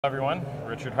Hello everyone,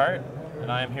 Richard Hart,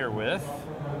 and I am here with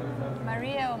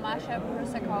Masha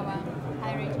Prusakova.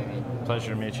 Hi Richard.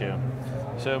 Pleasure to meet you.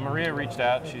 So Maria reached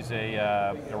out. She's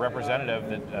a representative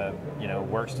that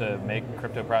works to make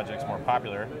crypto projects more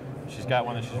popular. She's got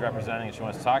one that she's representing and she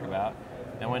wants to talk about.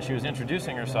 And when she was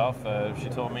introducing herself, she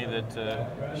told me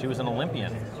that she was an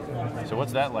Olympian. So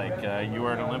what's that like? You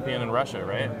were an Olympian in Russia,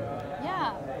 right?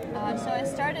 Yeah. So I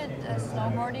started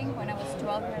snowboarding when I was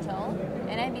 12 years old,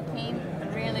 and I became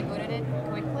really good at it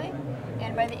quickly.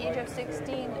 And by the age of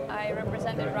 16, I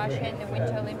represented Russia in the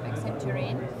Winter Olympics in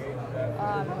Turin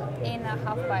in a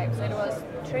half pipe. So it was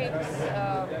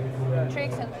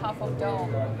tricks and half of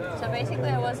dome. So basically,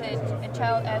 I was a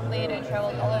child athlete. I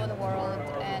traveled all over the world,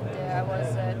 and I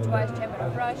was twice champion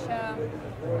of Russia.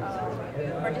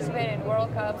 Participated in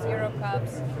World Cups, Euro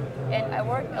Cups, and I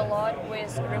worked a lot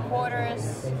with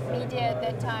reporters, media at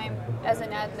that time, as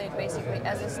an athlete, basically,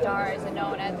 as a star, as a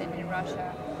known athlete in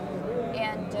Russia.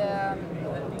 And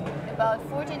about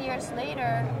 14 years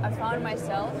later, I found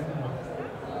myself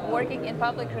working in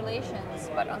public relations,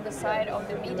 but on the side of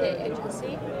the media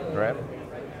agency. Right.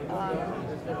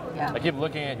 Yeah. I keep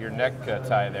looking at your neck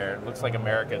tie there. It looks like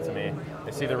America to me.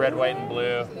 I see the red, white, and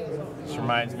blue. This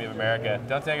reminds me of America.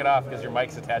 Don't take it off because your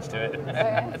mic's attached to it.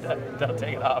 Okay. Don't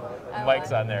take it off. The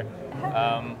mic's on there.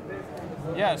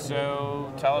 Yeah,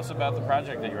 so tell us about the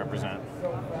project that you represent.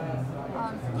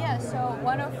 Yeah, so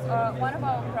one of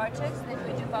our projects that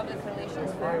we do public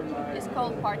relations for is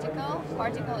called Particl.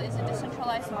 Particl is a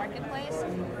decentralized marketplace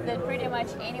that pretty much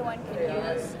anyone can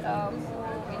use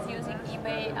who is using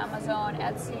eBay, Amazon,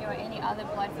 Etsy, or any other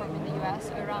platform in the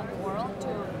US or around the world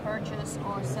to purchase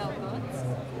or sell goods.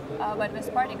 But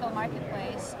with Particl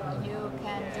Marketplace, you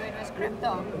can do it with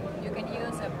crypto. You can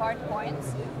use part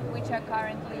coins, which are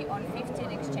currently on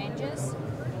 15 exchanges.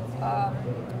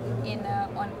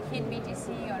 On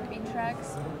HitBTC, on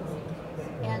Bittrex,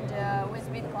 and with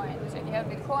Bitcoin. So if you have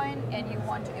Bitcoin and you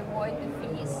want to avoid the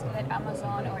fees that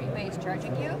Amazon or eBay is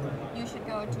charging you, you should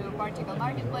go to Particl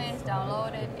Marketplace,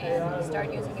 download it, and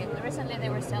start using it. Recently they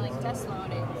were selling Tesla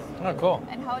on it. Oh, cool.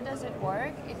 And how does it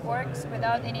work? It works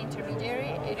without any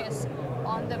intermediary. It is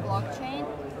on the blockchain,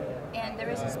 and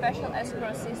there is a special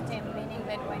escrow system, meaning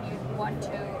that when you want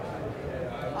to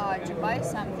buy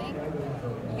something,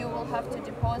 you will have to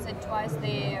deposit twice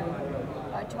the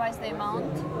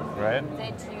amount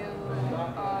that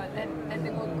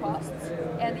the good costs,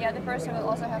 and the other person will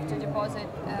also have to deposit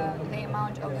the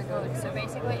amount of the good. So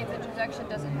basically, if the transaction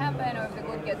doesn't happen or if the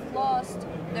good gets lost,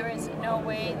 there is no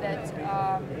way that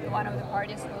one of the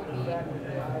parties will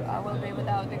be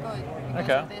without the good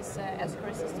because of this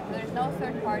escrow system. There is no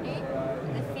third party.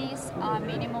 The fees are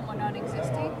minimum or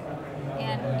non-existing.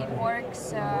 And it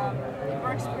works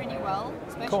pretty well,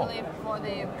 especially for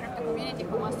the crypto community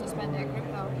who wants to spend their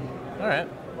crypto. All right.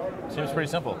 Seems pretty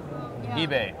simple. Yeah.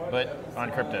 eBay, but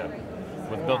on crypto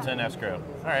with built-in escrow.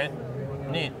 All right.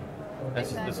 Neat.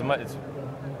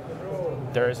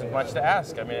 There isn't much to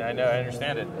ask. I mean, I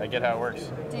understand it. I get how it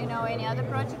works. Do you know any other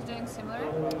projects doing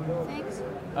similar things?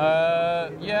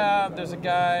 Yeah, there's a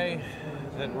guy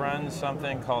that runs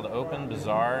something called Open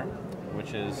Bazaar,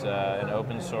 which is an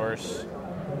open source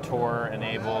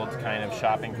Tor-enabled kind of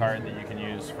shopping cart that you can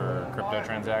use for crypto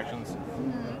transactions.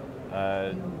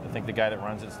 Mm-hmm. I think the guy that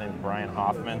runs it's named Brian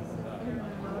Hoffman.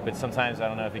 But sometimes I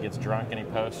don't know if he gets drunk and he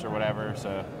posts or whatever,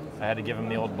 so I had to give him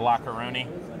the old blockeroni.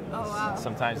 Oh, wow.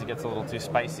 Sometimes he gets a little too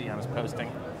spicy on his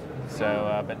posting.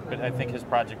 So, but I think his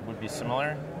project would be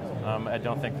similar. I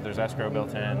don't think that there's escrow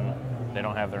built in. They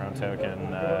don't have their own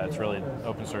token. It's really an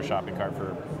open source shopping cart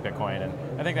for Bitcoin, and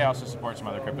I think they also support some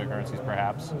other cryptocurrencies,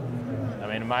 perhaps. I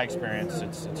mean, in my experience,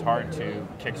 it's hard to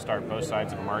kickstart both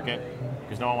sides of a market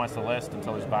because no one wants to list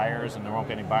until there's buyers, and there won't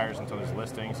be any buyers until there's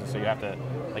listings, and so you have to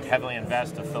heavily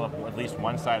invest to fill up at least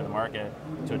one side of the market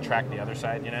to attract the other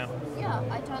side. Yeah,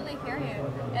 I totally hear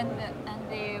you. And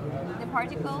the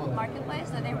Particl marketplace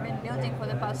that they've been building for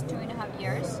the past 2.5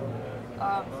 years.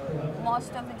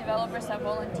 Most of the developers are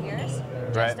volunteers,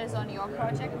 just as on your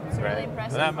project. It's really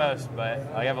impressive. Not most, but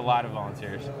I have a lot of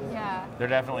volunteers. Yeah. They're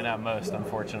definitely not most,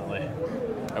 unfortunately.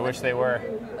 I wish they were.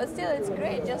 But still, it's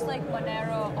great. Just like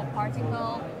Monero or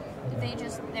Particl,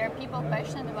 there are people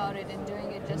passionate about it and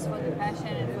doing it just for the passion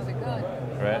and for the good,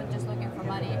 not just looking for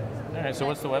money. All right, so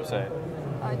what's the website?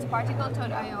 It's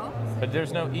particl.io. But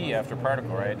there's no E after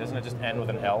Particl, right? Doesn't it just end with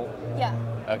an L? Yeah.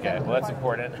 Okay, well that's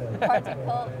important.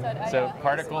 Particl.io. So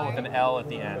Particl with an L at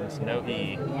the end, no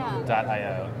E,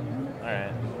 .io. All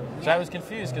right. So I was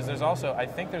confused because there's also, I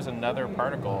think there's another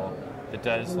Particl that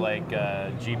does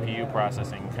GPU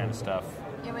processing kind of stuff.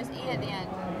 It was E at the end.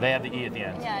 They have the E at the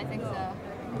end. Yeah, I think so.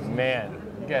 Man,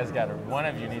 guys got one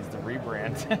of you needs to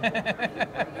rebrand.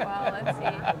 Well, let's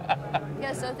see.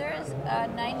 Yeah, so there's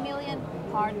 9 million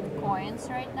hard coins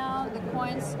right now. The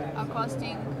coins are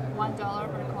costing $1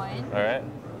 per coin. All right.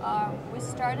 We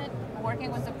started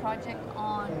working with the project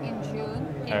in June,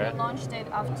 and we launched it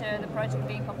after the project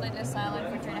being completely silent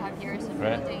for 2.5 years in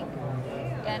building.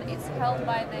 And it's held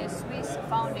by the Swiss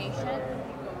Foundation,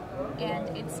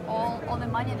 and it's all the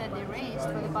money that they raised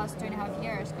for the past 2.5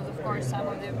 years, because of course some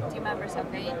of the team members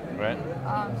have paid. Right.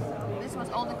 This was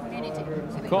all the community.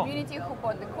 So the community who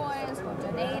bought the coins, who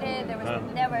donated, there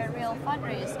was never a real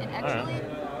fundraise. And actually,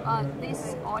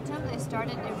 this autumn they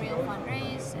started a real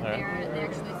fundraise, and they're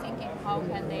actually thinking how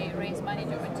can they raise money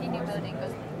to continue building,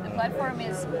 because the platform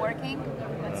is working,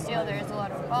 but still there's a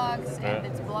lot of bugs, and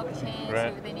it's blockchain,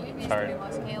 so they need to be more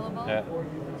scalable.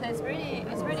 So it's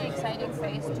really exciting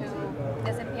phase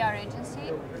as a PR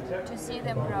agency to see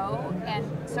them grow and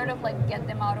sort of like get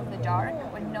them out of the dark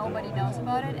when nobody knows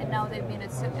about it. And now they've been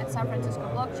at San Francisco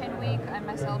Blockchain Week. I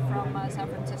myself from San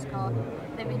Francisco.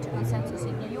 They've been to Consensus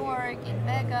in New York, in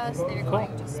Vegas. They're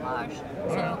going to Slush.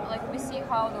 So like we see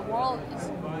how the world is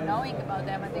knowing about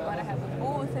them, and they're going to have a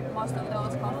booth at most of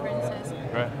those conferences.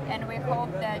 And we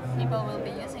hope that people will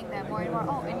be using them more and more.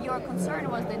 Oh, and your concern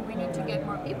was that we need to get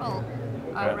more people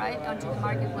onto the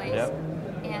marketplace.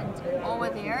 And over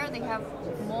there, they have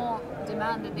more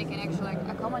demand that they can actually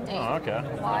accommodate.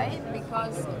 Why?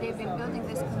 Because they've been building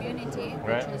this community,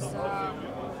 which is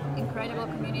incredible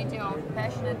community of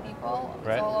passionate people.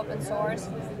 It's all open source,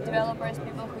 developers,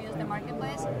 people who use the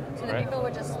marketplace. So the people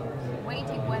were just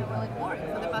waiting when will it work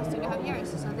for the past 2.5 years.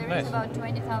 So there is about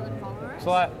 20,000 followers. That's a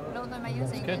lot. All of them are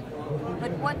using it.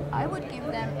 But what I would give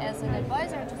them as an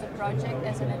advisor to the project,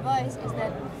 as an advice, is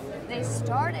that they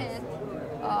started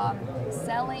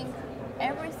selling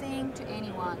everything to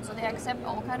anyone. So they accept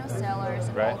all kind of sellers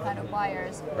and all kind of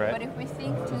buyers. But if we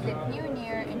think to the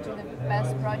pioneer into the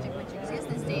best project which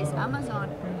exists these days,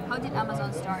 Amazon, how did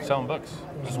Amazon start? Selling books.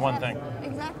 Just one thing.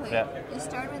 Exactly. You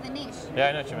start with a niche. Yeah,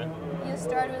 I know what you mean. You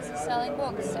start with selling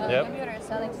books, selling computers,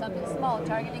 selling something small,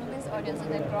 targeting this audience,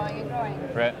 and then growing and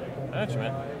growing. Right. I know what you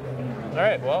mean. All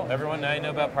right, well, everyone, now you know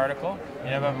about Particl.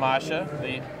 You know about Masha,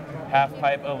 the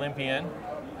half-pipe Olympian.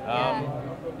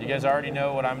 You guys already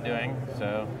know what I'm doing,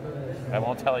 so I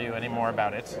won't tell you any more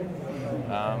about it.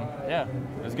 Yeah,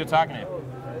 it was good talking to you.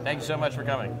 Thank you so much for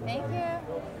coming. Thank you.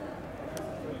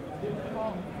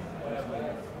 Cool.